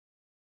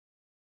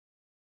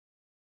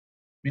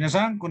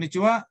Minasan,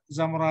 konnichiwa,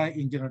 Zamurai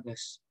Engineer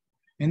desu.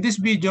 In this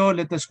video,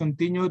 let us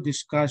continue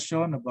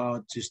discussion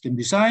about system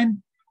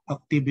design,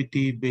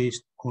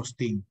 activity-based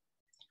costing.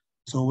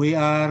 So we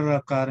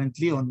are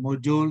currently on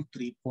module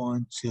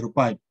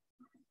 3.05.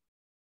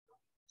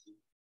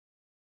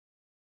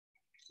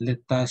 Let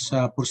us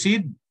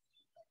proceed.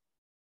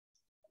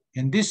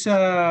 In this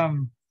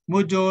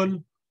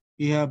module,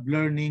 we have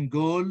learning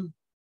goal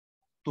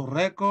to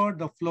record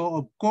the flow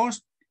of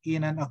cost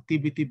in an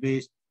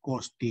activity-based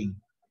costing.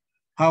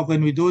 How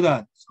can we do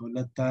that? So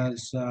let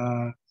us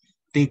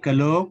take a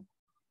look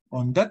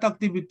on that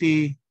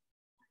activity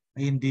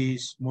in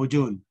this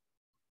module.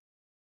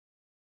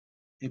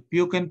 If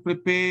you can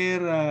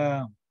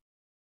prepare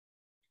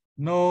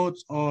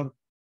notes or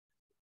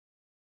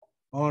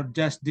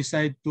just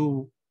decide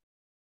to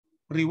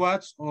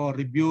rewatch or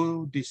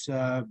review this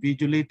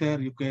video later,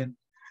 you can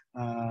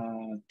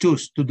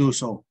choose to do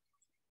so.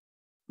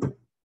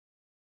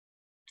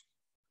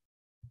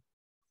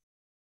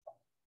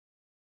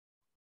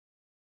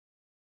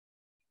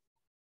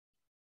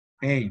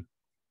 Okay.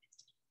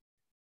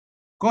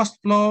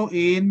 Cost flow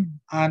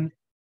in an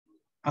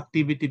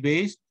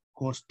activity-based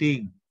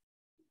costing.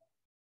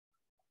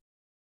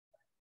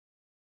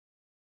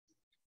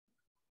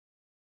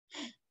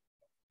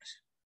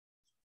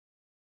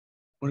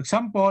 For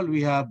example,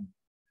 we have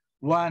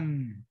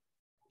one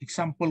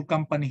example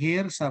company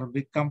here,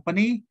 survey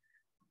company,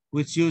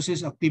 which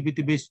uses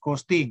activity-based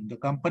costing. The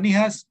company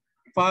has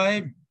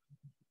 5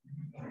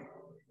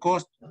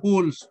 cost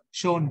pools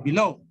shown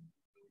below.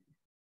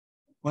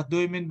 What do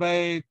we mean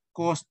by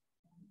cost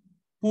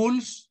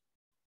pools?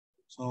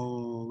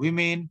 So we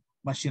mean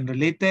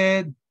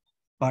machine-related,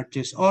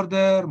 purchase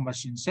order,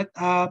 machine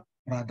setup,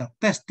 product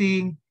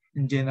testing,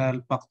 and general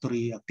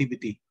factory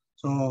activity.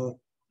 So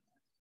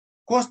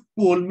cost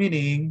pool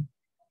meaning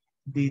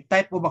the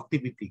type of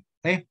activity,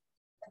 okay?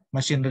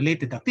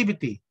 Machine-related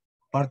activity,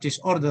 purchase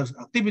orders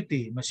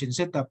activity, machine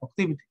setup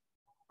activity,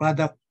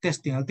 product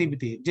testing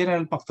activity,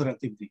 general factory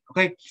activity,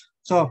 okay?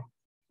 So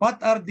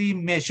what are the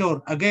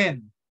measures?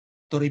 Again,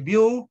 to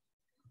review,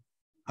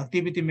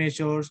 activity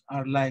measures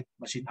are like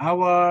machine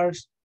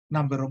hours,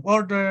 number of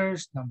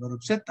orders, number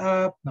of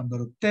setup, number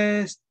of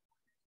tests,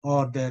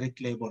 or direct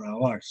labor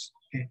hours.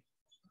 Okay.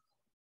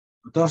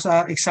 Those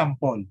are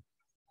example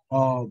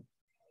of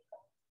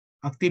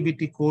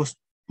activity cost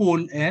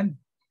pool and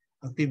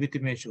activity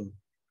measure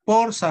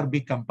for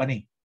survey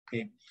company.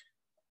 Okay.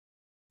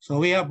 So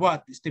we have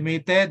what?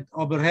 Estimated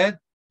overhead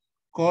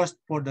cost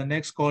for the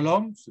next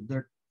column. So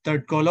the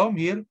third column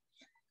here.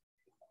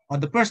 On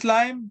the first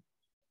line,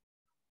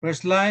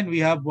 we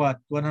have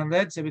what?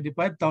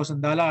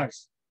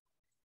 $175,000.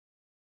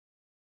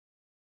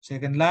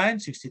 Second line,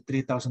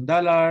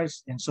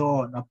 $63,000, and so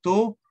on, up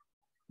to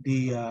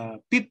the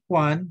fifth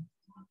one,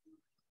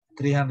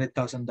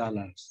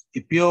 $300,000.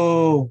 If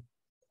you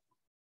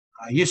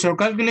use your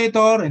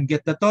calculator and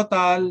get the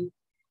total,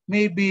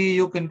 maybe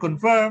you can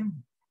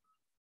confirm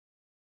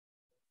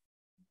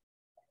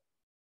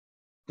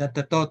that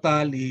the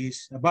total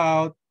is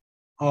about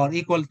or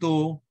equal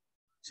to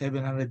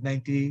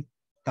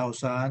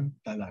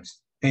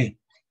 $790,000. Okay.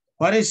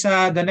 What is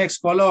the next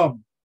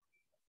column?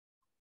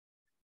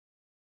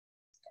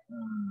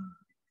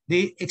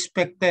 The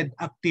expected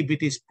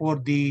activities for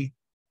the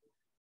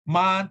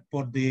month,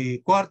 for the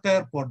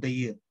quarter, for the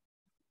year.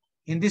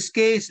 In this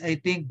case, I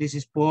think this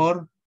is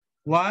for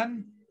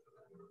 1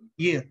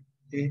 year.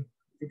 Okay.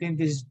 I think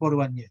this is for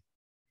 1 year.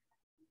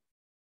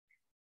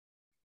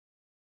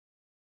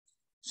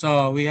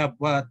 So we have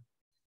what?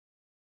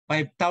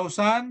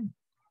 5,000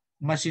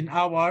 machine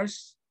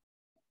hours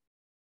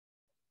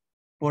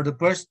for the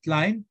first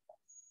line.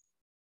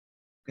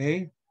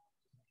 Okay.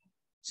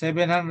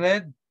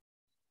 700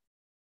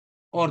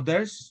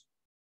 orders.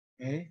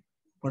 Okay.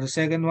 For the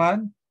second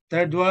one.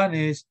 Third one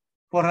is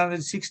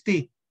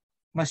 460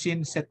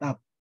 machine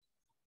setup.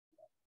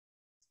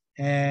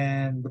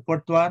 And the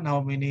fourth one,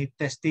 how many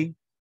testing?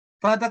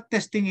 Product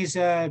testing is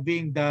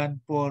being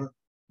done for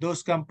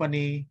those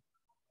company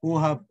who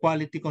have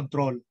quality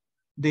control.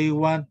 They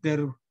want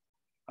their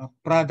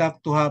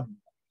product to have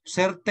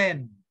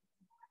certain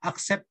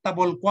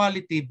acceptable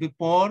quality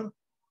before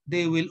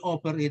they will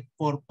offer it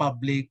for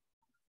public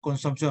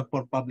consumption,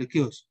 for public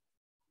use.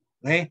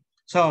 Okay?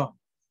 So,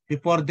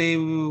 before they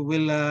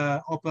will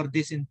offer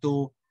this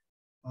into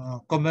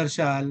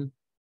commercial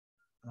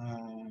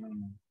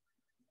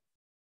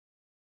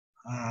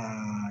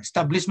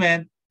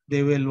establishment,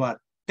 they will what?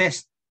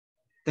 Test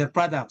their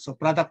product. So,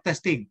 product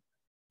testing.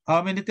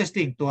 How many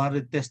testing?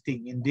 200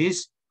 testing in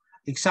this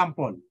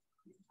example.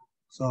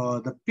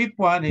 So the fifth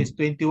one is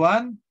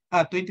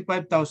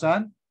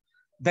 25,000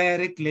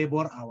 direct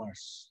labor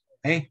hours.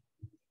 Okay.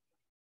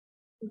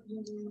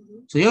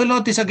 So you'll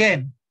notice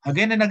again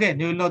and again,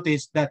 you'll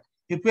notice that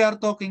if we are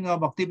talking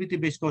of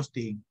activity-based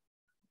costing,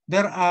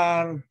 there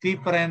are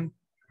different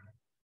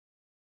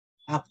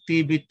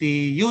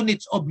activity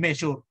units of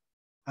measure,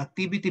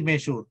 activity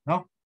measure,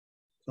 no?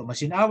 So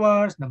machine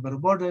hours, number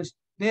of orders,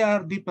 they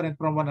are different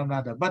from one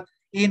another. But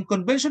in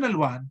conventional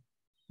one,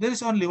 there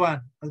is only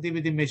one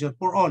activity measure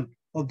for all.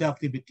 of the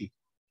activity.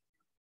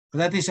 So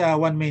that is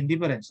one main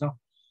difference. No?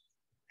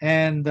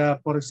 And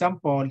for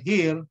example,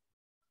 here,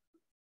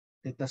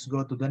 let us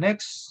go to the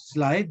next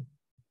slide.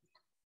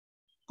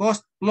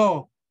 Cost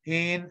flow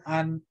in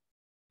an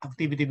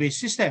activity-based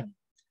system.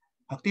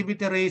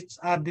 Activity rates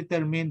are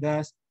determined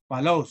as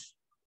follows.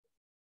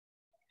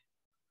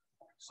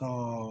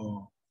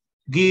 So,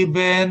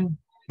 given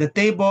the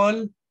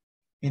table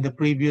in the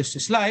previous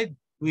slide,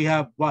 we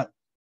have what?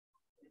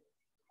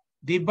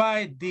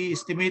 Divide the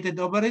estimated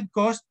overhead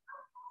cost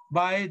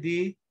by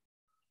the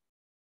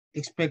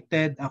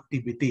expected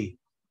activity.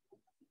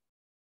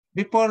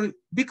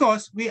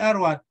 Because we are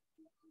what?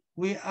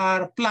 We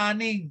are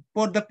planning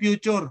for the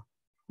future.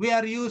 We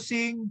are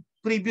using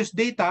previous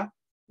data.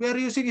 We are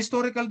using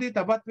historical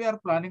data, but we are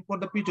planning for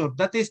the future.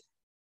 That is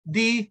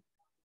the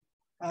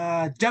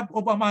job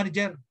of a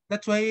manager.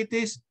 That's why it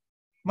is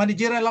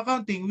managerial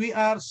accounting. We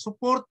are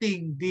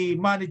supporting the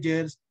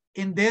managers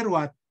in their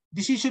what?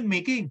 Decision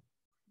making.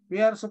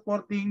 We are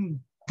supporting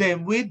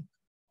them with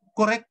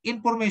correct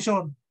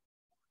information.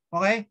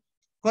 Okay?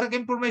 Correct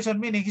information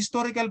meaning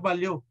historical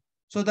value,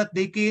 so that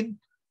they can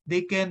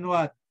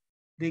what?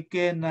 They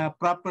can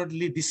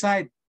properly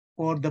decide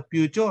for the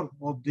future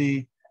of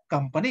the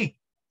company.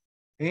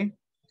 Okay?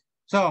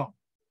 So,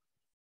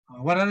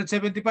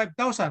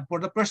 175,000 for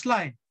the first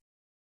line.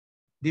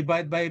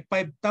 Divide by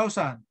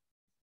 5,000.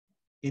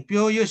 If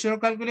you use your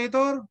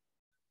calculator,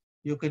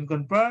 you can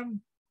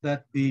confirm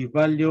that the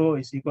value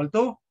is equal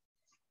to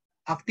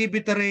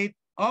activity rate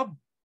of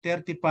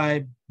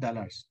 $35.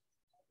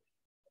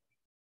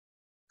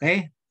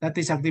 Okay, that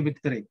is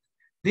activity rate.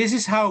 This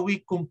is how we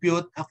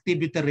compute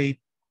activity rate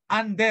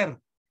under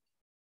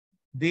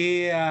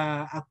the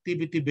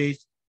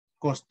activity-based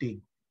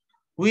costing.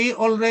 We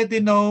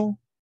already know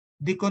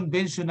the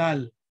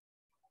conventional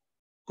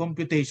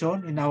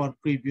computation in our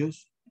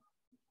previous,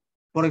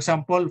 for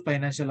example,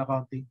 financial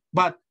accounting.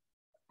 But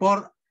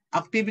for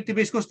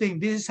activity-based costing,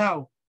 this is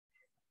how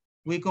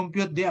we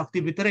compute the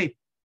activity rate.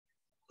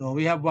 So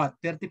we have what?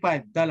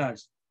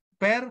 $35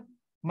 per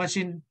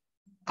machine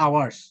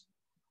hours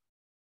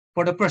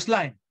for the first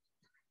line.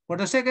 For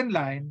the second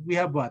line, we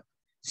have what?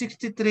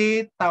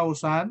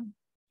 63,000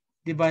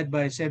 divided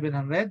by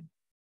 700.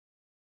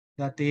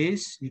 That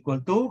is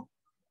equal to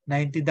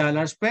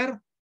 $90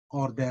 per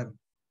order.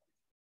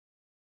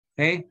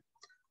 Okay.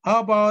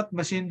 How about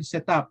machine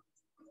setup?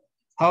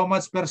 How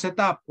much per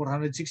setup?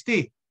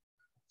 460.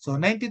 So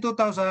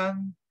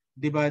 92,000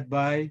 divided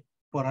by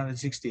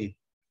 460.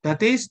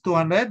 That is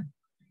 $200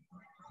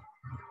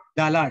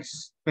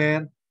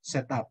 per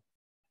setup.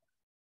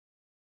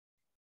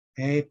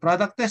 Okay.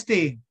 Product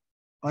testing,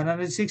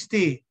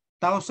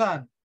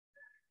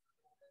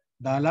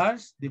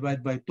 $160,000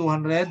 divided by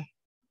 200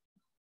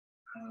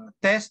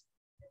 test.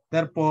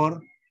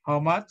 Therefore, how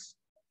much?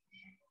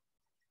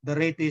 The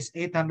rate is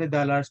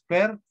 $800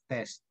 per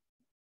test.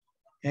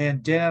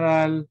 And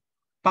general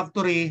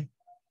factory,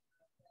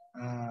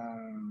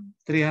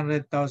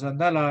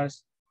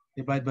 $300,000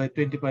 divided by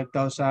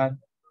 25,000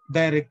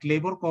 direct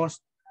labor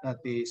cost. That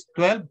is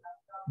 $12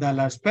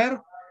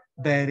 per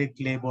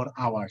direct labor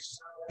hours.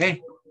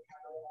 Okay.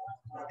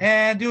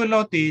 And you will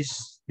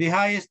notice the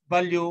highest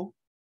value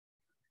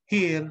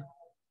here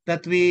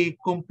that we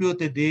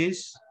computed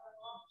is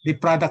the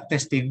product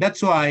testing.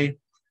 That's why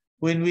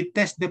when we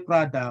test the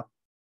product,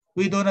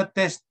 we do not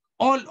test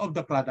all of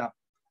the product.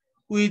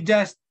 We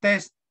just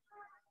test,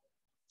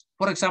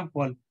 for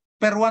example,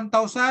 per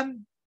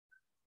 1,000,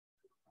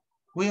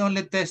 we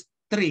only test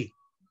 3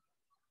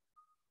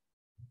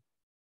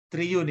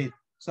 units.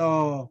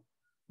 So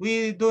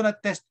we do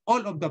not test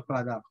all of the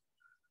product.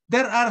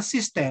 There are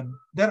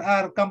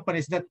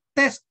companies that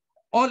test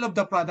all of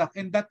the product,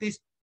 and that is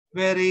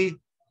very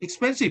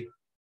expensive.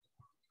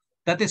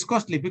 That is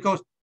costly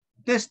because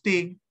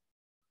testing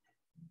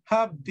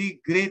have the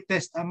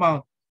greatest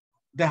amount,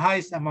 the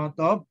highest amount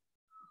of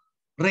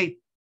rate.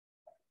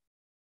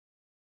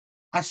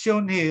 As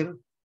shown here,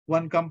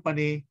 one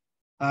company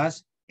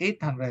has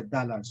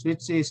 $800,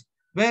 which is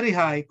very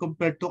high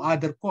compared to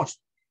other costs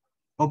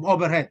of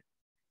overhead.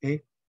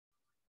 Okay.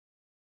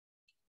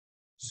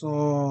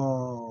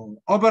 So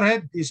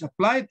overhead is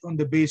applied on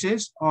the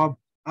basis of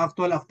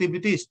actual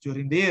activities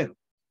during the year.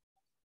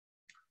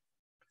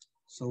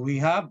 So we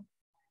have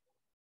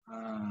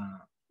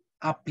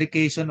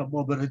application of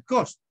overhead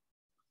cost.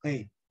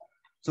 Okay.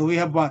 So we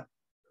have what?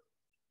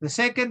 The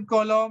second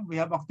column, we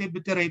have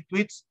activity rate,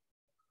 which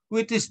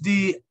is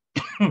the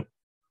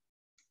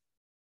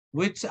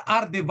which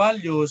are the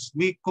values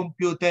we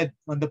computed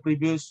on the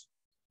previous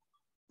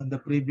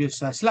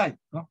slide.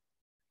 No?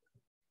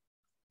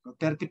 So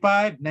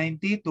 35,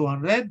 90,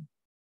 200,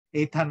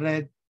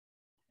 800,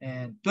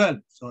 and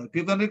 12. So if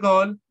you can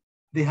recall,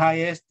 the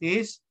highest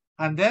is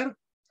under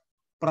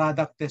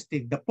product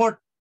testing, the port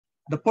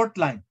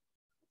line,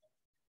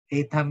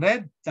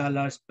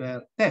 $800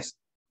 per test.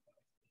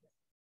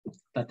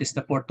 That is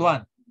the port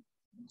one.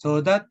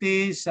 So that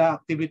is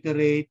activity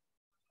rate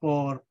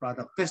for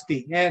product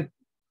testing. And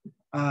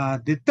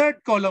the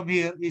third column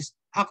here is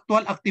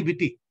actual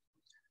activity.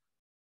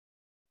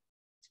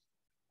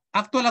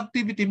 Actual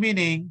activity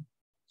meaning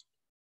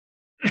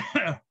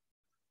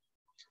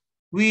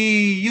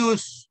we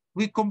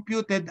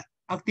computed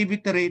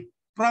activity rate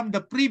from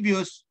the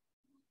previous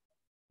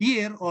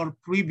year or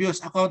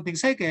previous accounting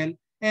cycle,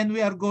 and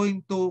we are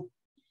going to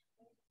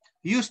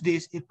use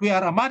this. If we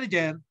are a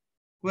manager,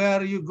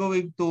 where are you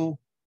going to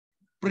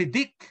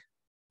predict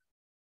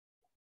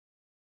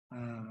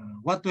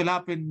what will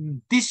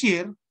happen this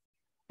year,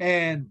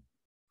 and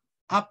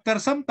after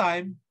some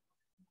time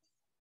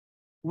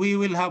we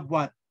will have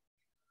what?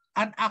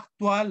 An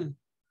actual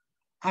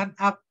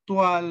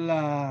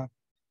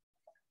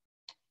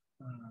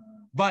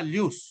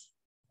values,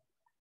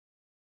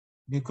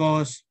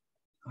 because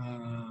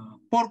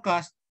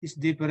forecast is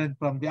different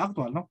from the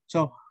actual, no?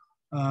 So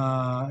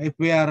if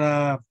we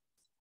are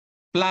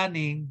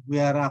planning, we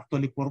are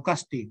actually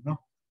forecasting, no?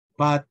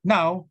 But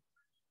now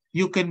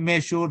you can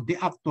measure the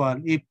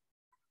actual if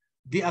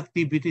the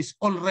activities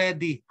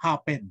already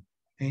happened.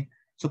 Okay?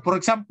 So for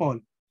example,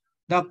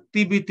 the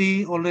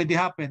activity already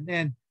happened,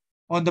 and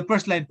on the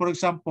first line, for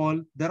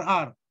example, there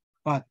are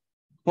what?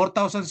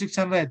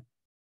 4,600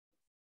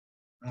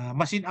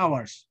 machine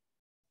hours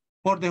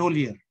for the whole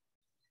year.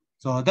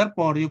 So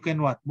therefore, you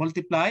can what?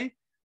 Multiply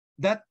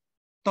that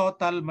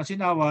total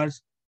machine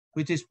hours,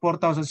 which is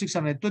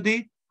 4,600, to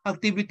the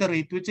activity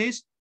rate, which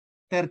is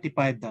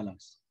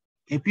 $35.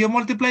 If you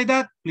multiply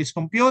that, please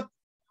compute.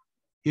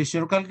 Use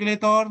your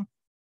calculator.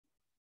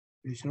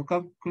 Use your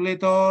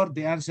calculator.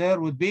 The answer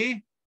would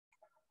be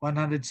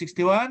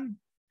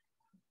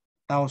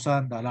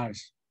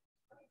 $161,000.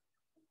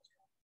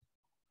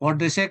 For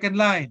the second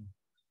line,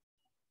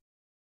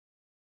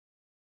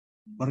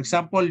 for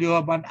example, you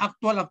have an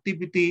actual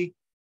activity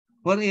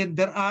wherein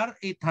there are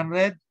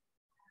 800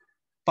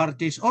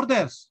 purchase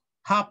orders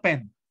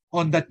happen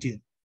on that year.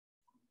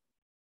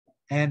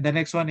 And the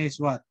next one is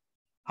what?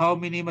 How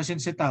many machine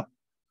setup?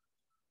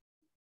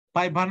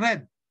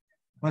 500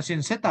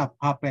 machine setup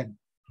happen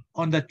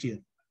on that year.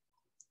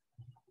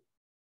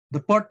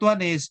 The fourth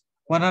one is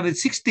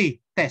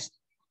 160 tests.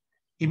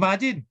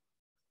 Imagine,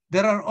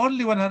 there are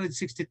only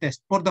 160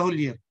 tests for the whole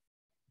year.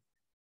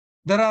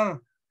 There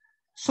are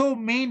so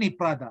many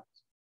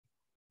products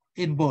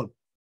involved.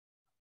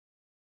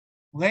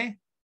 Okay?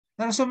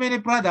 There are so many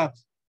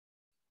products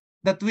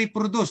that we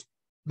produced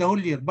the whole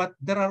year, but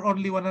there are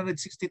only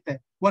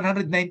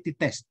 190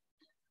 tests.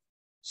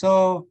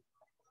 So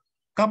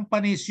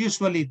companies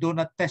usually do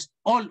not test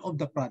all of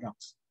the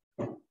products.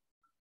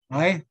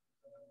 Okay?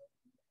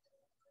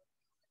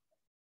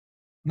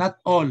 Not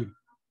all.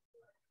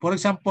 For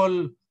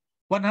example,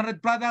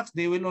 100 products,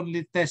 they will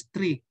only test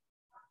 3.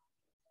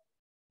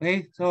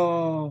 Okay?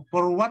 So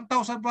for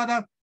 1,000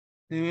 products,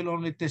 they will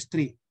only test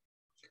 3.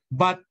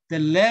 But the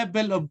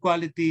level of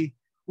quality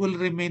will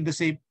remain the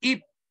same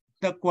if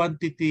the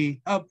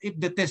quantity of, if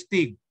the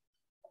testing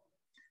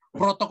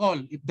protocol,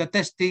 if the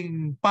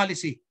testing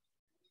policy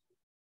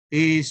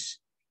is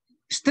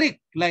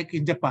strict like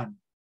in Japan.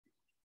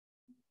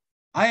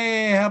 I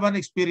have an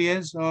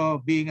experience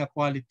of being a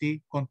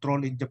quality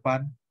control in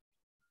Japan.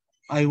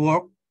 I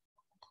worked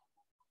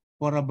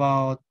for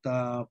about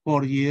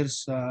 4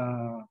 years,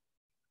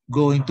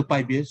 going to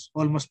 5 years,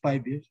 almost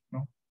 5 years.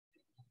 No?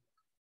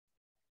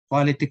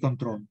 Quality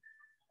control.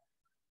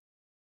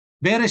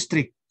 Very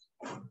strict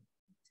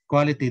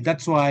quality.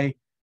 That's why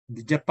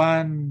the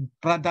Japan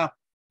product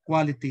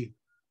quality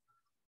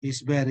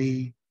is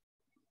very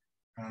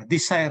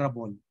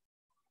desirable.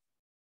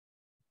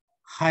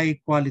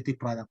 High quality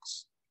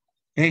products.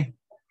 Okay.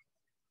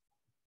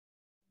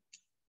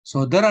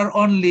 So there are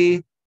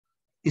only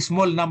a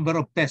small number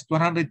of tests,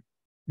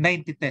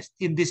 190 tests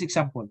in this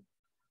example.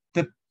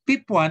 The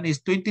fifth one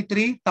is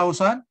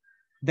 23,000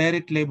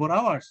 direct labor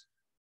hours.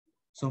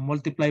 So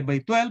multiply by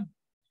 12,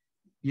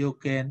 you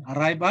can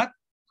arrive at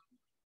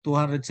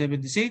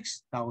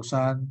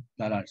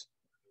 $276,000.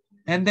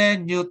 And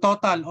then you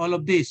total all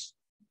of this,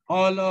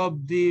 all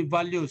of the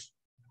values,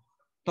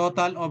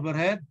 total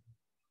overhead,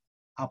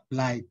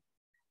 applied.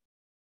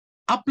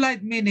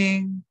 Applied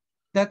meaning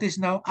that is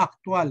now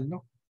actual,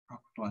 no?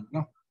 Actual,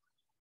 no?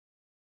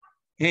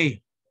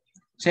 Okay,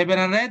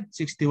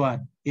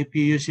 761. If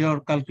you use your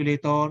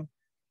calculator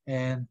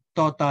and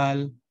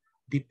total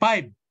the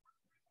 5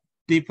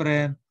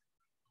 different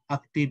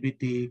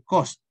activity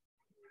cost.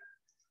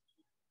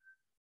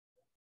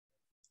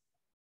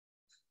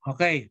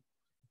 Okay.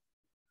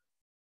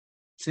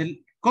 So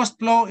cost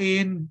flow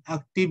in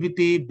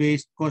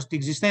activity-based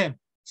costing system.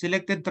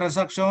 Selected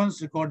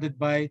transactions recorded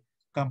by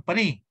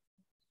company.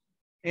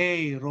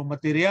 A, raw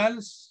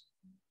materials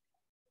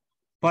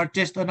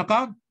purchased on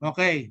account.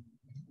 Okay.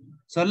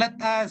 So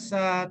let us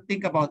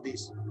think about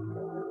this.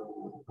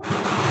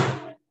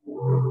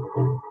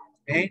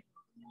 Okay.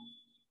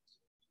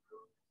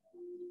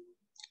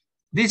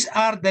 These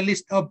are the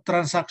list of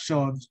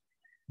transactions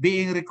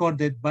being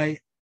recorded by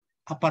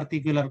a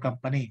particular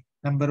company.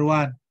 Number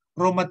 1,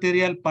 raw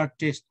material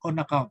purchased on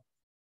account.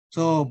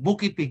 So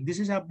bookkeeping, this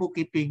is a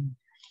bookkeeping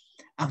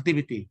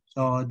activity.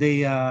 So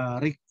they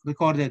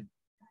recorded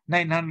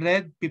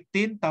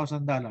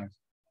 $915,000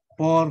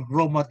 for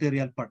raw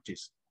material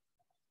purchase.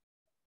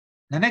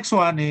 The next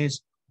one is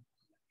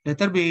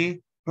letter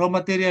B, raw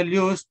material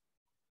used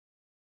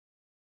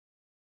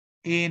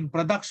in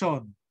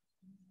production,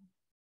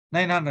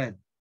 $900,000,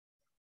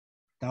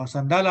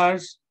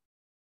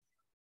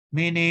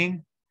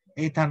 meaning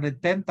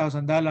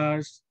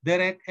 $810,000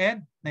 direct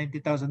and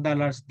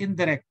 $90,000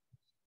 indirect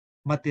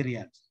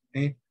materials.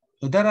 Okay,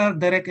 so there are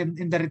direct and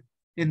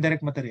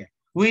indirect material.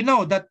 We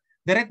know that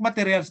direct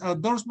materials are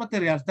those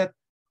materials that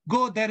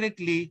go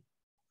directly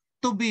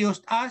to be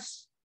used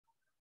as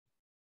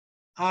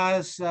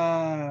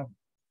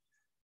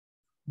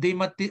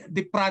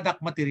the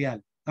product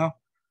material. No?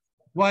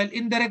 While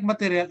indirect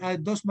material are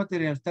those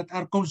materials that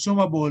are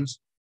consumables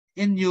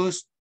in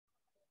use.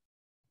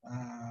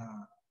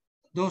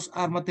 Those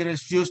are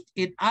materials used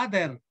in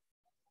other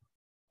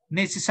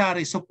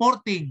necessary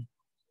supporting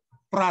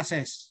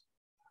process.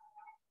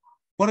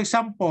 For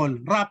example,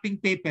 wrapping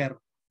paper.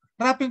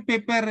 Wrapping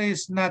paper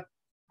is not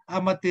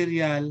a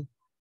material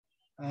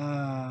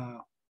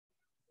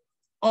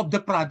of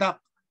the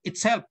product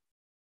itself,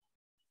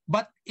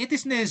 but it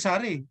is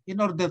necessary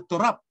in order to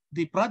wrap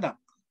the product.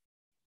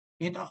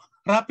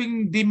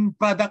 Wrapping the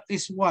product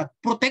is what?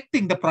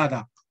 Protecting the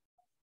product,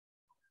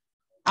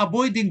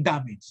 avoiding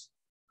damage.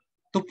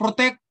 To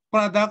protect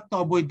product,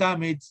 to avoid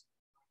damage,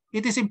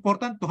 it is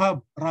important to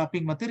have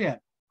wrapping material.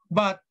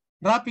 But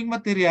wrapping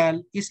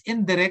material is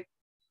indirect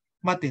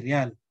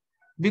material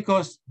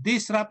because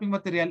this wrapping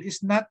material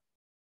is not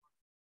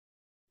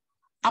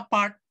a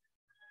part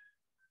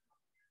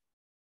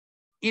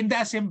in the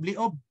assembly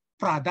of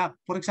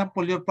product. For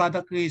example, your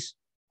product is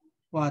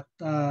what?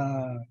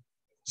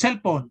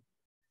 Cell phone.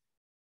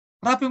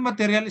 Wrapping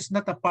material is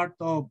not a part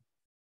of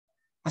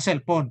a cell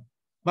phone.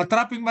 But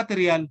wrapping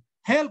material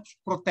helps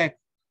protect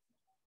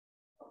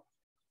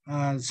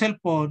cell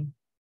phone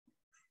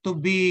to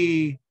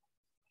be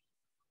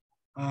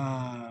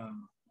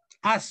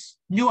as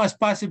new as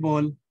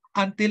possible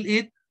until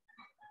it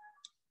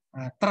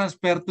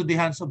transferred to the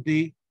hands of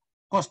the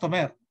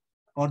customer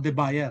or the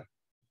buyer.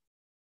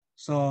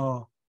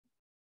 So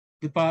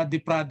the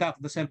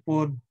product, the cell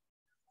phone,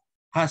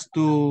 has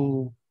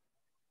to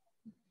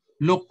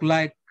look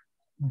like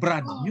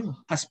brand new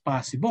as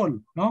possible,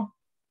 no?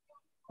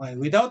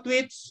 Without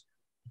which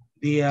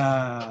the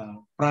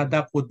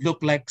product would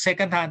look like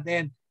second-hand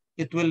and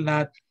it will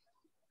not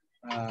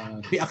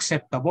be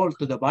acceptable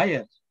to the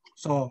buyer.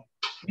 So,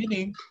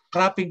 meaning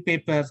wrapping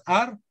papers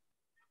are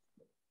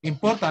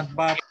important,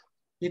 but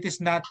it is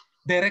not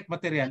direct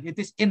material. It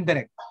is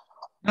indirect.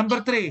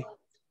 Number 3,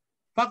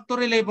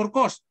 factory labor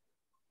cost,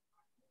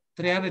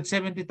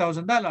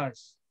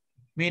 $370,000,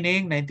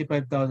 meaning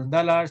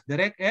 $95,000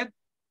 direct and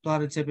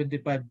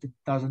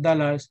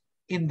 $275,000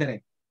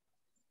 indirect.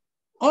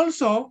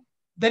 Also,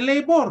 the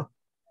labor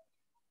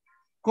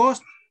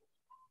cost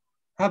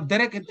have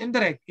direct and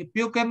indirect. If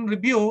you can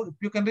review, if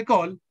you can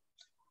recall,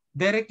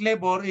 direct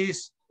labor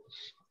is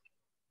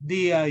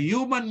the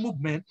human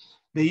movement,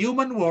 the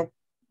human work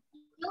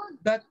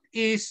that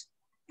is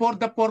for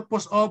the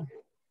purpose of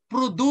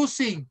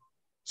producing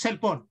cell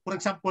phone. For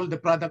example, the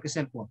product is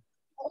cell phone.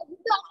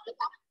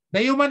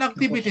 The human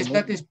activities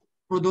that is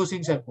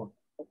producing cell phone.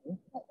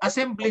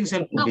 Assembling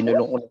cell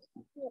phone.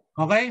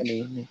 Okay?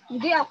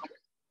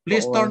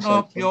 Please turn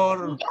off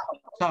your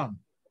sound.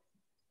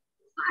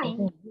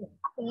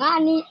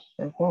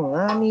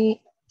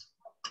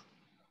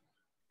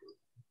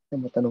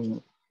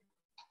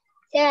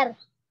 Sir,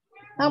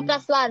 ang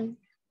 +1.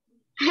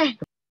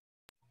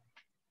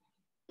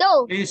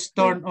 2. Please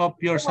turn off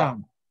your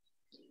sound.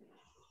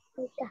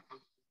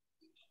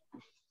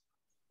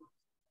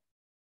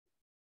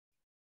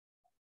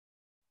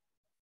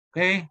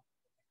 Okay?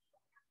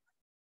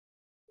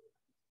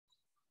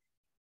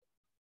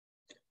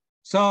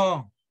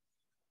 So,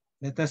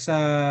 let us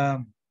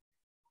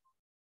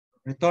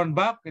return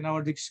back in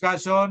our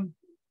discussion.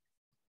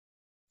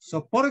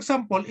 So, for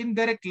example,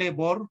 indirect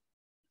labor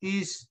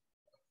is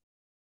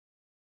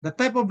the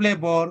type of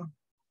labor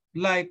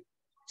like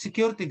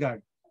security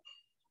guard.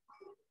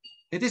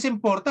 It is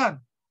important.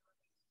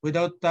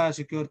 Without a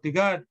security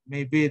guard,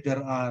 maybe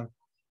there are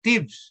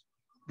thieves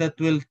that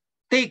will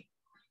take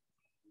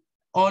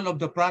all of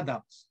the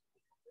products.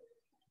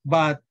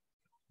 But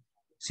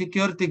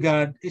security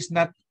guard is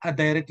not a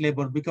direct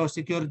labor because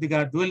security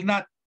guard will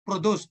not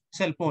produce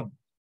cell phone.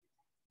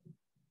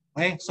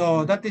 Okay,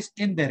 so that is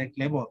indirect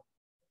labor.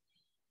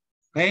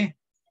 Okay,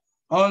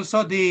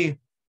 also the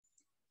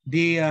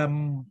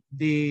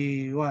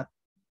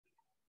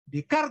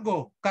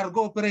cargo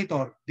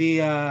operator,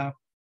 the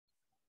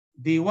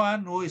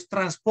one who is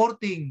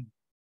transporting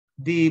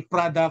the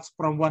products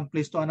from one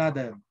place to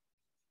another.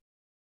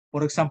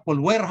 For example,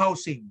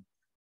 warehousing.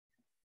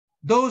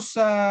 Those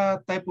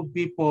type of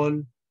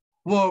people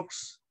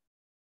works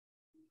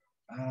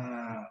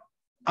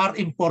are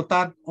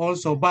important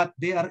also, but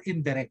they are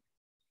indirect.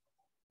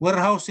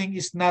 Warehousing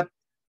is not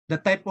the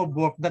type of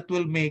work that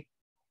will make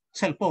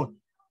cell phone.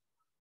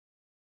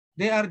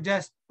 They are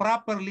just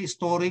properly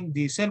storing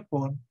the cell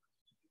phone.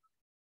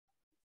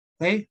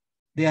 Okay?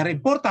 They are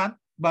important,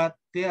 but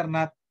they are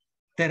not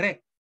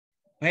direct.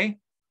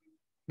 Okay?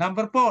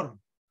 Number 4,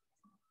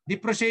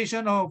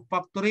 depreciation of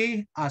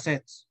factory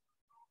assets.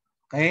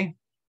 Okay?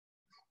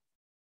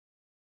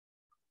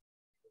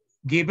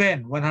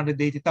 Given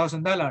 $180,000.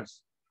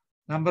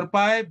 Number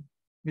 5,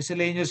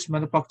 miscellaneous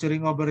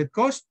manufacturing overhead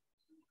cost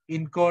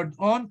incurred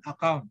on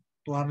account,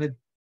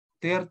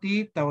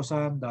 $230,000.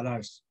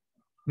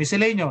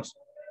 Miscellaneous.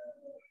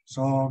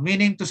 So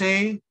meaning to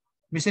say,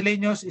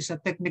 miscellaneous is a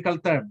technical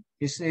term.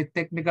 It's a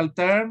technical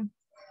term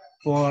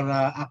for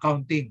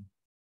accounting,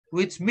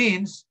 which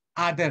means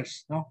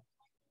others, no?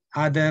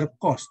 Other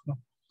cost, no?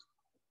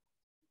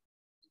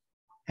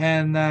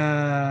 And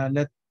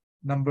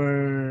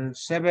number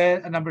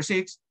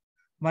 6,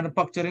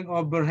 manufacturing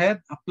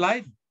overhead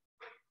applied.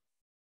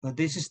 So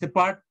this is the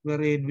part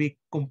wherein we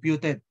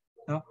computed,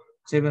 no?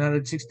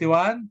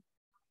 $761,000.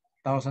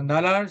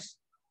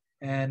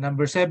 And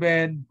number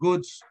 7,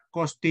 goods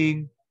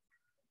costing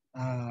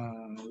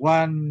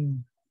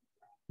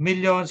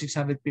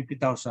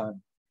 $1,650,000.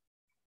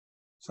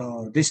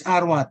 So these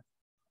are what?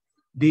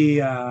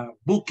 The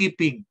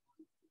bookkeeping,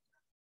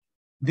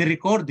 the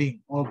recording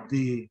of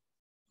the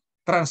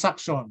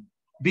transaction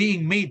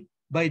being made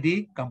by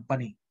the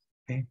company.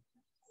 Okay.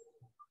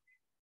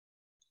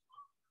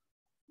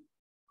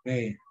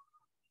 Okay.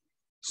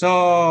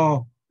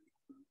 So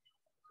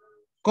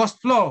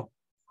cost flow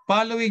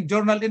following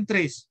journal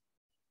entries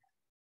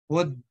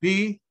would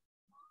be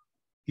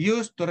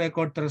used to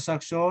record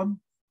transaction.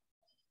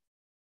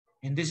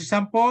 In this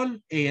example,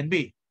 A and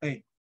B.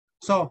 Okay.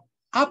 So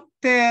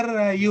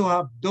after you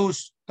have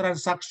those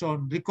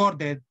transactions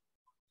recorded,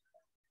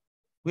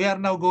 we are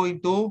now going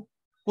to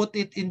put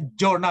it in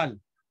journal.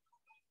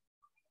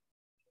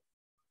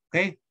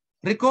 Okay.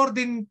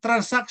 Recording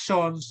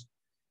transactions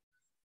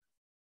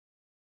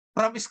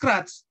from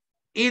scratch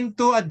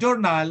into a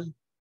journal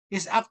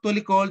is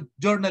actually called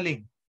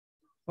journaling.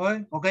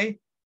 Okay? Okay?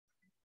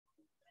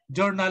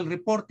 Journal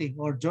reporting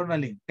or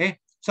journaling. Okay?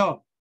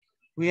 So,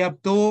 we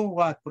have to,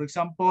 what? For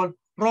example,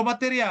 raw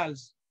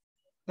materials.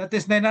 That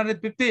is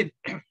 915.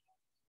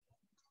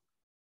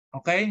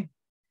 Okay?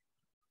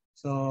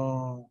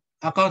 So,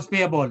 accounts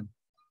payable.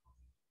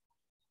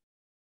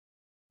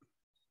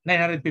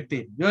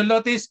 915. You'll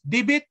notice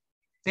debit.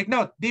 Take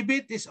note,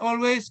 debit is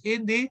always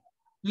in the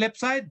left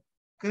side.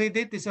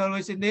 Credit is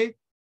always in the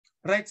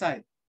right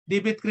side.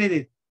 Debit,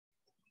 credit.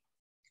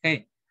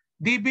 Okay.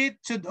 Debit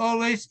should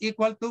always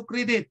equal to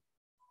credit.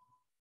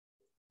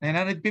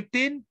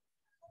 915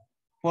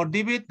 for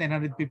debit,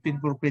 915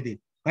 for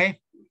credit.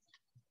 Okay.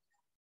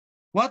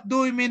 What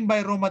do we mean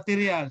by raw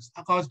materials?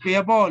 Accounts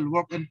payable,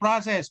 work in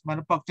process,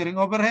 manufacturing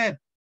overhead.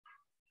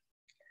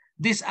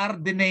 These are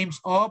the names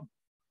of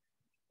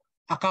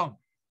account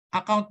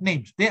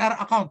names. They are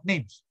account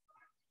names.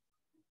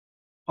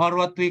 Or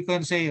what we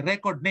can say,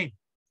 record name.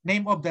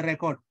 Name of the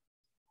record.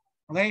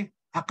 Okay?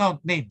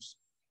 Account names.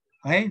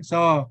 Okay?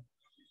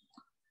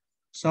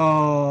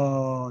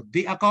 So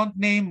the account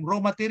name raw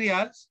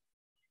materials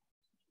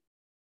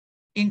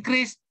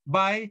increased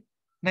by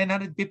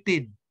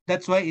 915.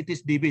 That's why it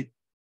is debit.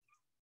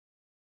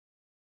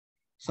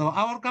 So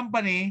our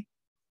company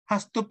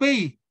has to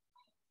pay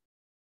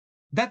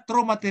that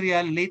raw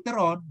material later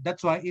on.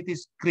 That's why it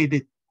is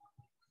credit.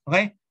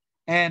 Okay?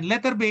 And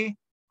letter B,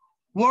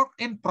 work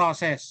in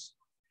process.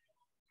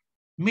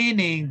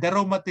 Meaning the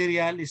raw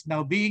material is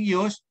now being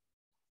used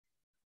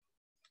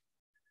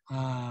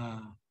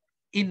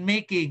in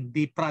making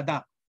the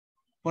product.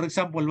 For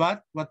example,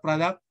 what? What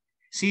product?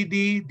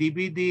 CD,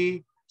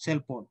 DVD,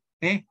 cell phone.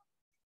 Okay?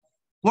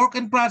 Work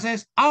in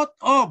process out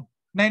of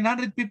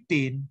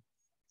 915.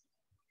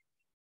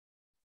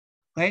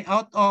 Okay?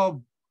 Out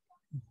of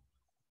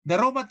the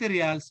raw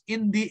materials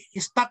in the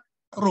stock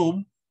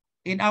room,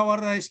 in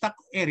our stock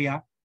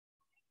area,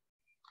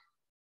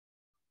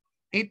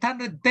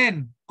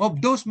 810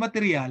 of those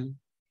material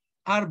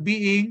are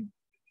being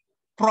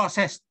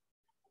processed.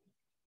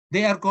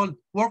 They are called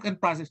work in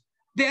process.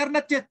 They are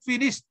not yet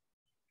finished.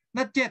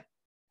 Not yet.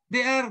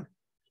 They are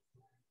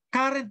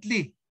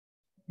currently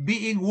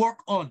being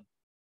worked on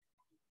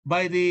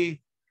by the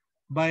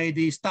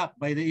staff,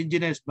 by the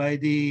engineers, by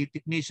the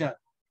technician,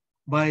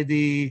 by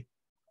the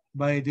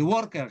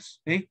workers.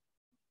 Okay?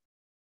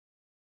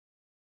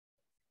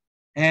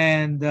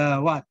 And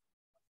what?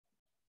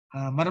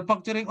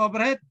 Manufacturing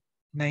overhead,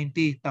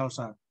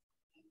 90,000.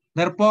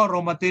 Therefore,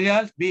 raw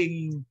materials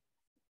being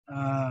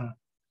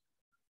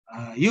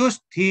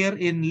used here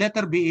in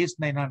letter B is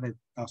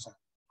 900,000.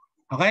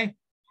 Okay?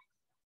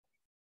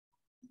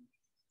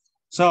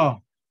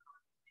 So,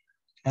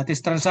 that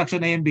is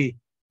transaction A and B.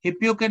 If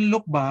you can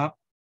look back,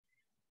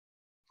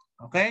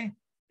 okay?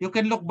 You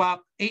can look back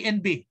A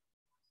and B.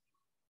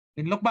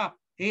 You can look back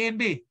A and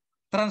B.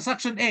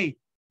 Transaction A,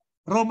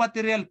 raw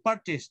material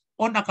purchased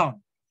on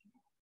account.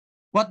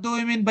 What do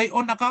we mean by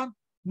on account?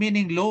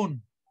 Meaning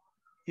loan.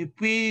 If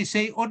we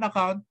say on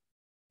account,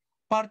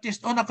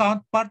 purchased on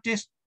account,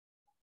 purchased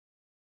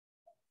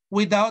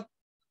without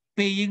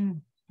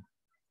paying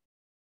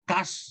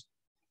cash.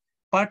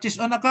 Purchase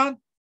on account,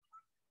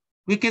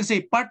 we can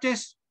say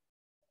purchase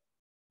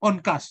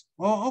on cash.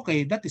 Oh,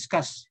 okay, that is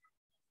cash.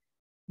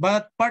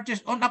 But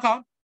purchase on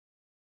account,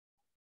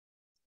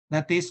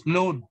 That is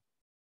loan.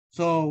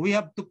 So we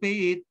have to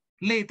pay it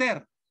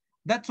later.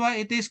 That's why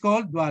it is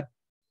called what?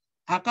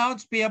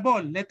 Accounts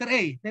payable. Letter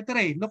A. Letter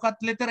A. Look at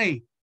letter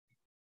A.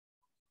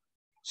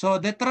 So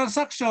the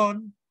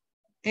transaction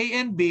A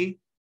and B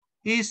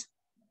is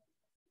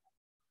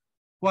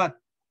what?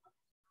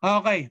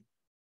 Okay.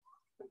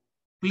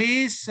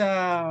 Please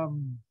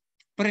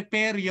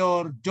prepare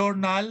your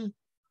journal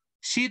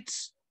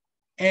sheets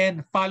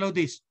and follow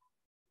this.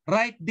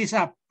 Write this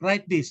up.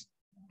 Write this.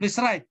 Please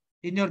write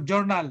in your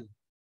journal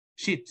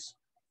sheets.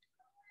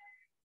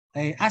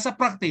 Okay. As a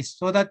practice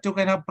so that you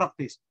can have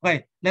practice.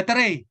 Okay. Letter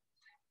A.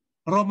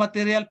 Raw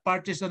material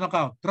purchase on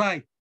account.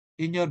 Write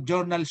in your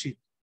journal sheet.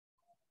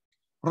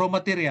 Raw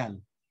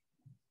material.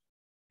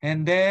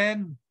 And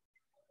then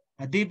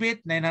a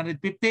debit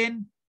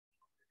 915.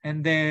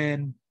 And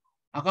then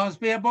accounts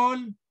payable,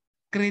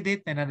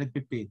 credit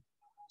 915.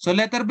 So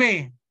letter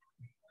B,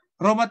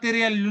 raw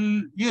material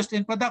used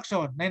in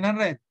production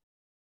 900.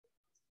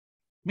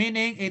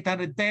 Meaning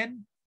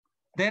 810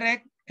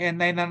 direct and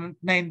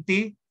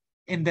 990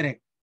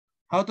 indirect.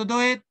 How to do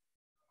it?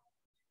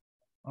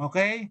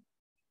 Okay.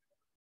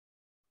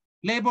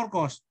 Labor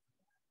cost.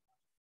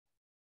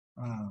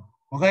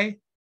 Okay.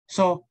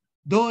 So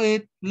do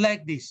it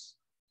like this.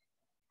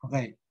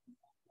 Okay.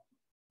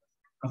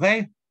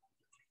 Okay.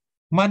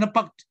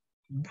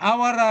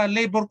 Our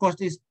labor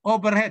cost is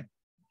overhead.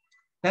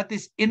 That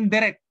is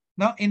indirect.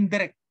 No,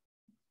 indirect.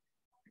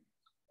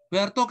 We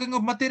are talking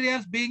of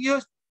materials being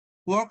used,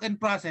 work in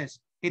process,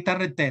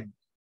 810.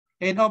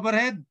 And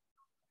overhead,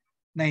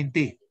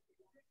 90.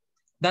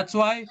 That's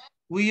why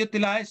we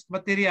utilize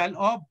material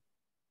of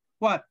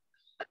what?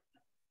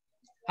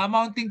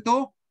 Amounting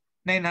to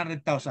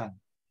 $900,000.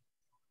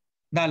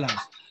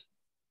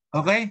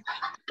 Okay?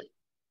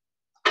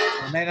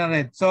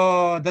 900.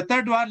 So the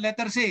third one,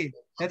 letter C.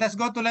 Let us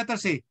go to letter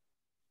C.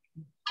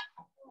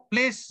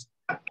 Please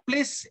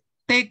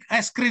take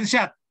a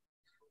screenshot.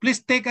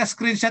 Please take a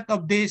screenshot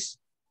of this.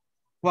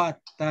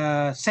 What?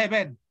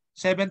 Seven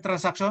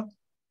transaction.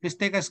 Please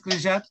take a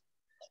screenshot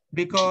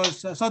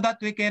because so that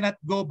we cannot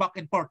go back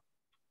and forth.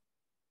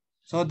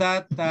 So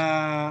that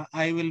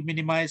I will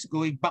minimize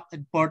going back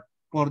and forth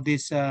for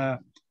this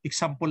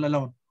example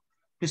alone.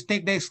 Please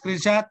take the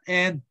screenshot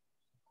and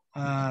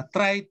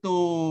try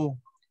to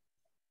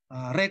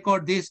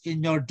record this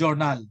in your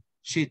journal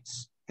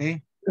sheets.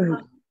 Okay.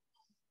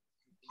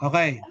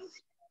 Okay.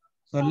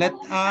 So let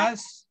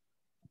us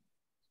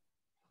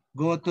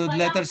go to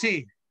letter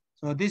C.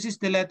 So this is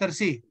the letter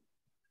C.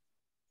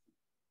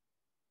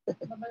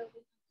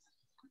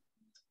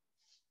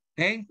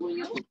 Okay.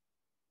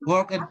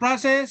 Work in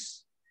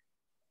process.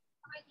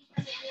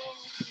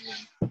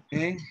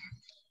 Okay.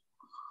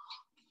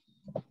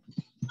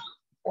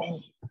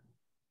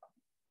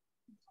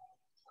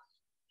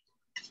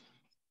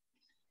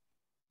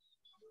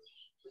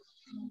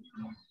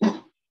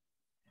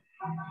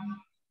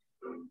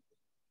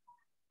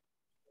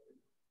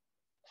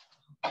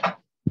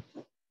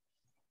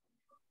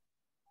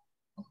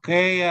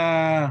 Okay,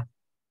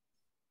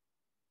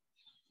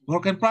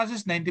 work in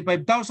process,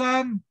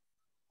 95,000.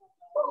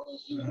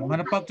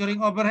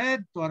 Manufacturing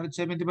overhead,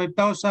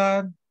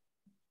 275,000.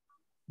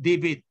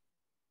 Debit.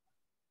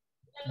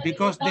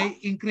 Because they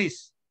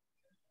increase.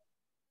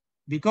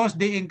 Because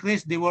they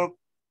increase the work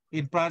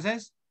in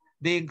process,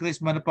 they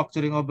increase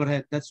manufacturing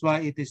overhead. That's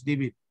why it is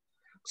debit.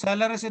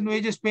 Salaries and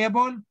wages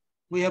payable,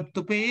 we have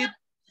to pay it.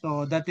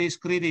 So that is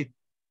credit.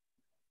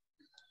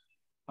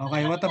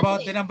 Okay, what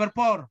about the number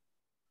 4?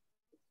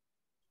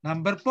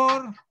 Number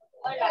 4,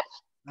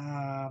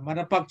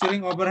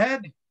 manufacturing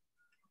overhead,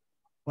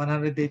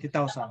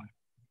 180,000.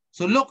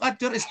 So look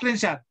at your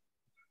screenshot.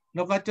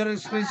 Look at your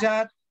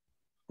screenshot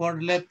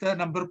for letter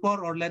number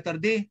 4 or letter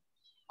D.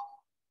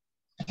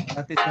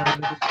 That is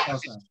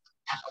 180,000.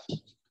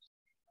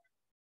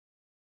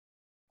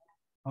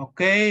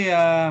 Okay,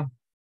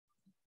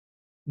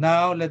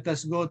 now let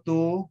us go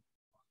to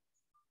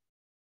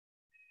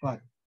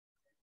what?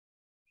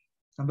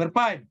 Number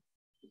 5.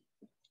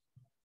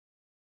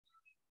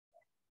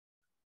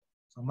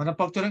 So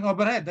manufacturing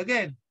overhead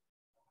again,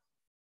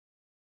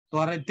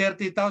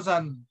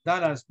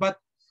 $230,000. But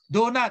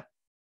do not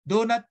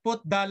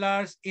put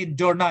dollars in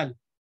journal.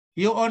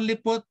 You only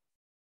put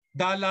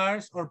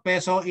dollars or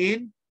peso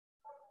in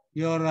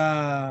your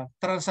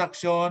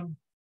transaction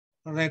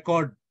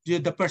record.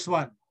 The first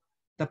one,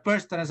 the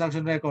first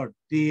transaction record,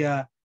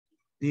 the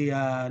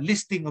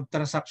listing of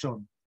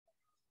transaction.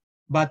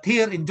 But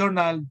here in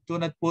journal, do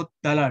not put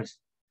dollars.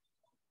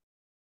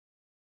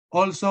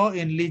 Also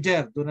in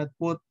ledger, do not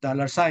put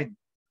 $sign.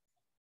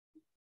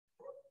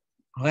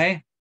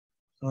 Okay?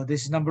 So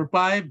this is number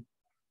 5.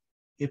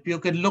 If you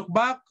can look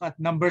back at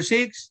number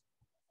 6.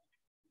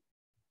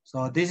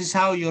 So this is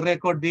how you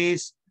record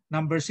this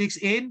number 6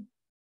 in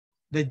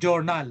the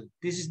journal.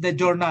 This is the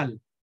journal.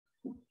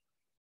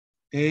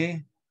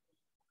 Okay?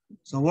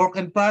 So work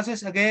in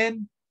process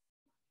again,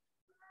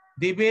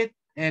 debit,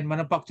 and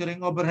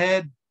manufacturing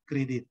overhead,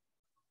 credit.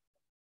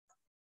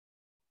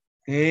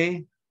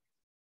 Okay?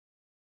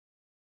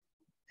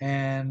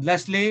 And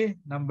lastly,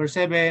 number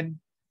 7,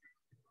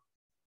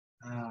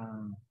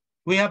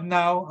 we have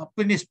now a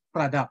finished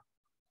product,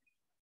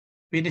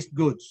 finished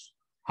goods.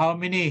 How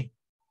many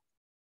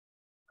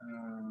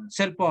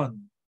cell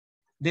phone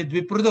did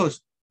we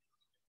produce?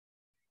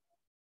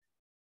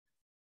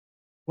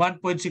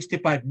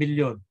 1.65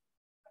 million,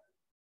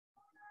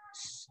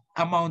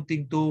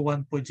 amounting to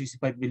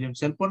 1.65 million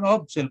cell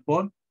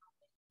phone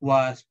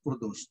was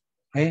produced.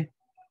 Okay?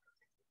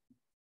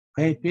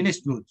 Okay,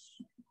 finished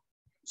goods.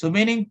 So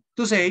meaning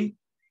to say,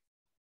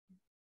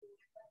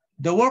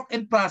 the work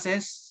in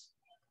process,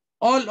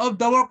 all of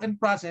the work in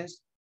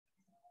process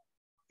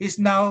is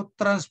now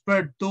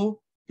transferred to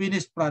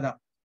finished product.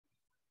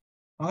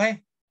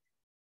 Okay?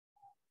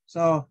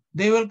 So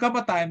there will come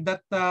a time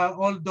that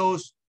all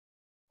those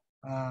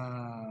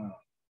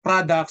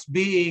products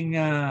being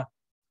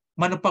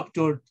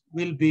manufactured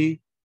will be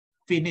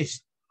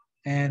finished,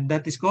 and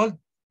that is called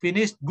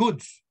finished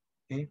goods.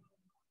 Okay,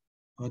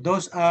 so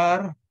those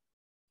are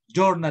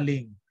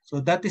journaling. So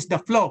that is the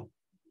flow.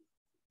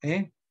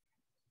 Okay,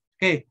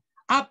 okay.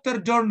 After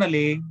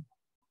journaling,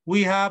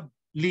 we have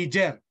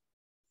ledger.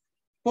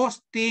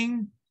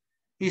 Posting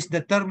is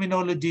the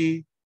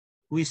terminology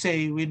we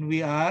say when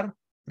we are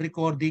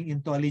recording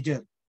into a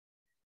ledger.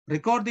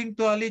 Recording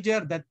to a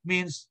ledger, that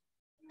means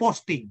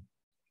posting.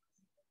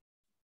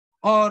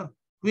 Or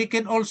we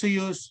can also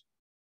use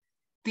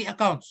T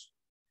accounts.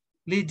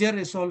 Ledger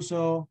is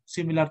also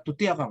similar to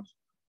T accounts.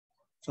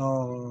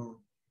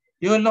 So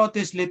you will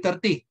notice letter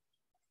T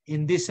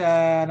in this.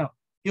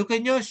 You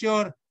can use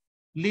your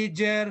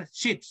ledger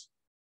sheets.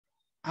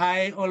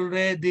 I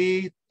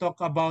already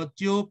talked about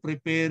you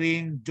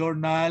preparing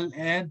journal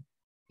and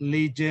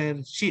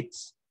ledger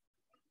sheets.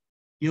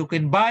 You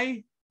can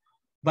buy,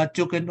 but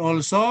you can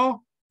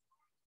also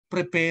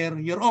prepare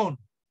your own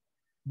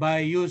by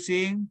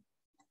using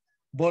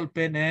ball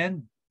pen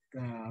and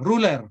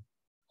ruler.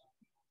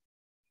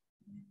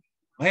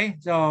 Okay,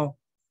 so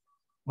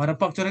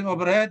manufacturing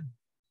overhead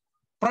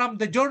from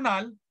the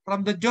journal,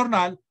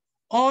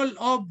 all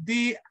of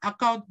the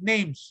account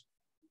names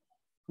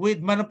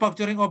with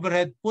manufacturing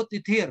overhead, put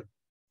it here.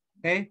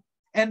 Okay,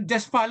 and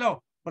just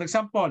follow. For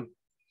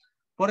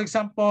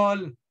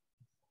example,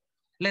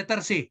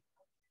 letter C.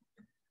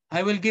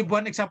 I will give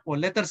one example.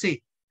 Letter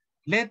C.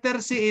 Letter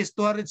C is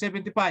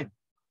 275.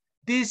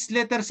 This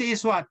letter C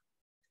is what?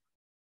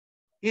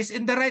 Is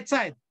in the right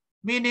side,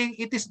 meaning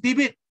it is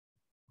debit.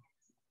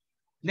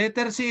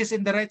 Letter C is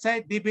in the right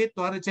side, debit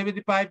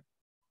 275.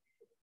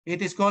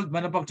 It is called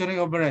manufacturing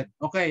overhead.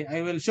 Okay,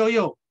 I will show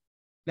you.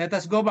 Let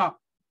us go back.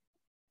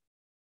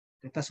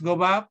 Let us go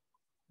back.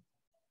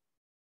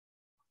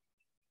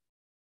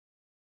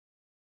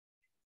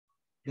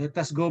 Let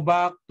us go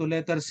back to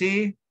letter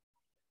C.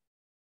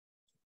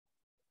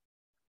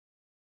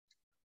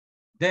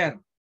 There.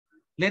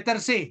 Letter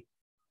C.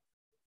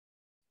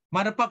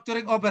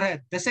 Manufacturing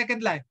overhead. The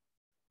second line.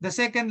 The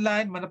second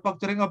line,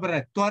 manufacturing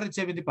overhead,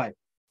 275.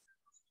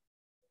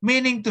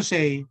 Meaning to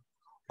say,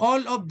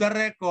 all of the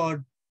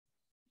record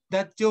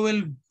that you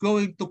will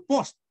going to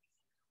post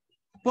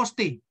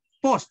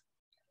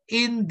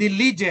in the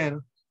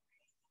ledger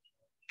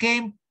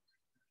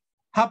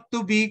have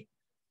to be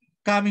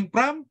coming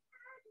from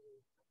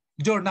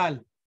journal.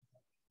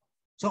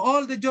 So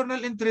all the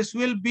journal entries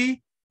will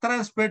be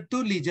transferred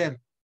to ledger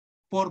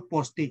for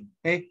posting.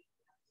 Okay,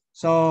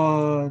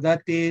 so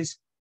that is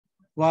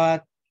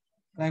what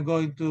I'm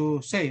going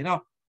to say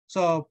now.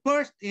 So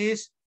first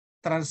is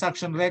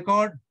transaction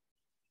record.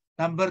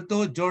 Number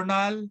 2,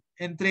 journal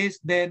entries.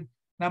 Then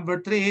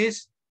number 3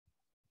 is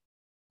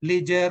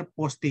ledger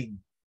posting.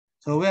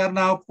 So we are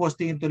now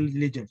posting into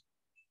ledger.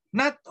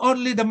 Not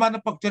only the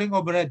manufacturing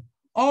overhead,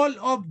 all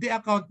of the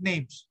account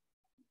names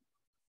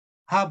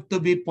have to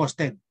be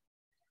posted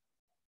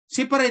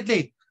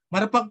separately.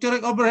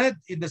 Manufacturing overhead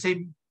in the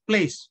same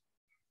place.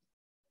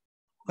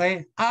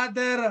 Okay.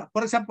 Other,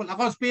 for example,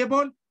 accounts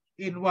payable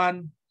in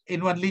one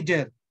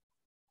ledger.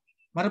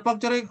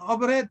 Manufacturing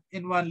overhead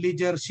in one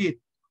ledger sheet.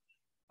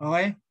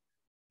 Okay.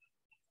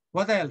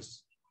 What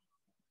else?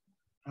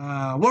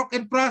 Work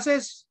in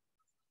process,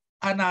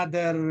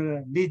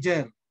 another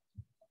ledger.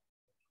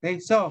 Okay.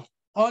 So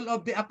all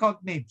of the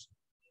account names.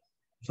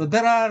 So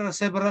there are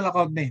several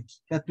account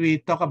names that we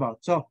talk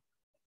about. So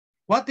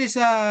what is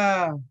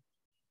the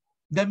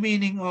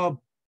meaning of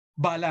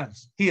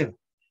balance here?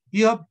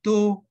 You have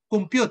to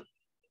compute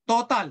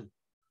total.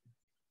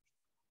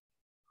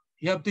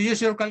 You have to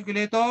use your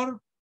calculator.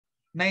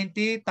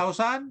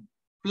 90,000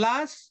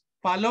 plus,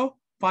 follow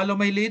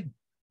my lead.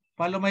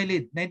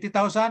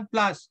 90,000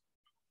 plus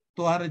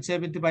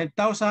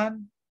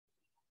 275,000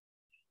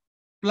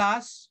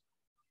 plus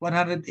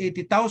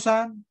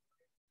 180,000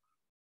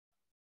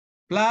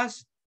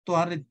 plus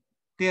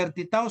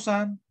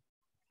 230,000.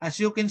 As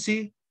you can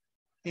see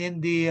in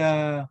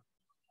the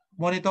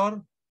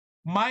monitor,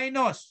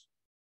 minus,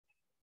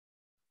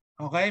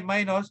 okay,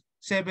 minus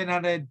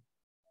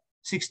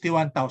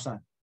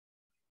 761,000.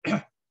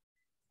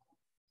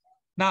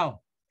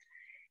 Now,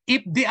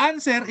 if the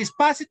answer is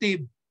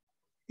positive,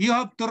 you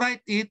have to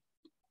write it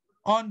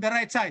on the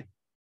right side.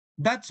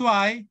 That's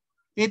why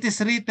it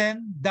is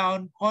written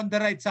down on the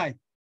right side.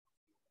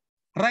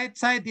 right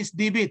side is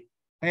debit.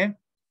 Okay?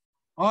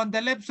 On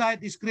the left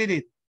side is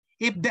credit.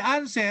 If the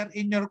answer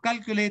in your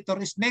calculator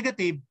is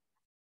negative,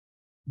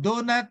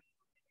 do not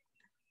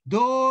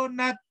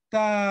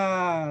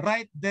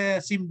write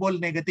the symbol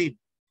negative.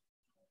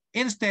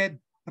 Instead,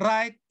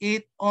 write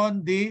it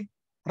on the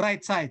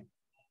right side.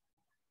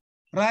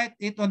 Write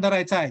it on the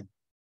right side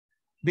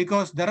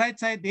because the right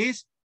side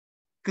is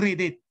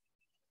credit.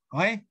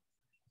 Okay?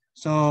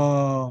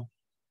 So,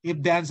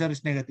 if the answer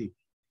is negative.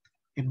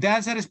 If the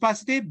answer is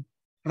positive,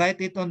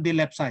 write it on the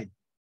left side.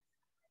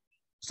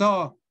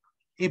 So,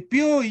 if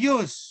you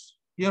use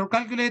your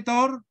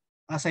calculator,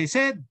 as I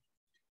said,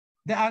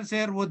 the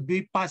answer would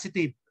be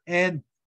positive and